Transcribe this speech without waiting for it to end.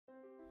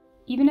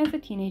Even as a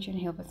teenager in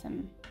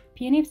Hilversum,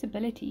 Pierneef's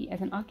ability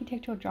as an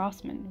architectural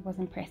draftsman was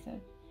impressive,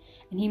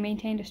 and he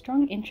maintained a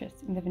strong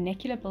interest in the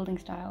vernacular building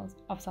styles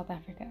of South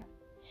Africa.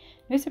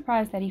 No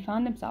surprise that he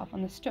found himself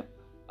on the stoep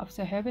of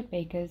Sir Herbert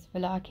Baker's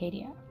Villa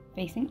Arcadia,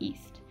 facing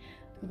east,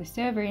 with a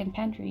servery and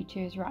pantry to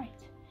his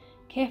right,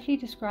 carefully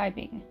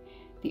describing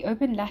the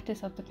open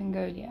lattice of the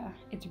Pengolia,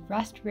 its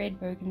rust-red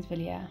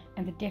bougainvillea,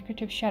 and the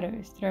decorative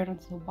shadows thrown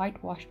onto the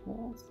whitewashed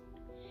walls.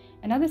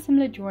 Another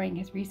similar drawing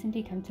has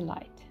recently come to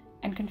light,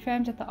 and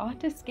confirms that the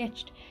artist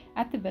sketched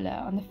at the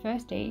villa on the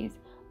first days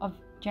of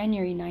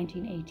January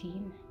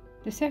 1918.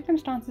 The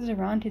circumstances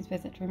around his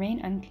visit remain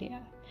unclear,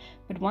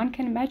 but one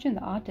can imagine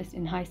the artist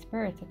in high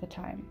spirits at the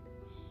time.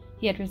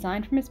 He had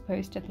resigned from his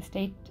post at the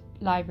State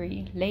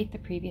Library late the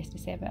previous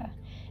December,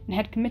 and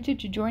had committed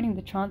to joining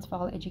the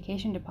Transvaal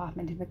Education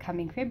Department in the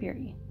coming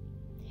February.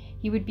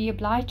 He would be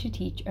obliged to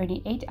teach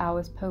only 8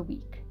 hours per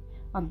week,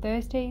 on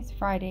Thursdays,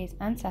 Fridays,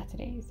 and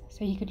Saturdays,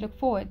 so he could look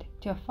forward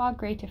to a far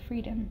greater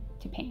freedom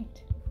to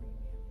paint.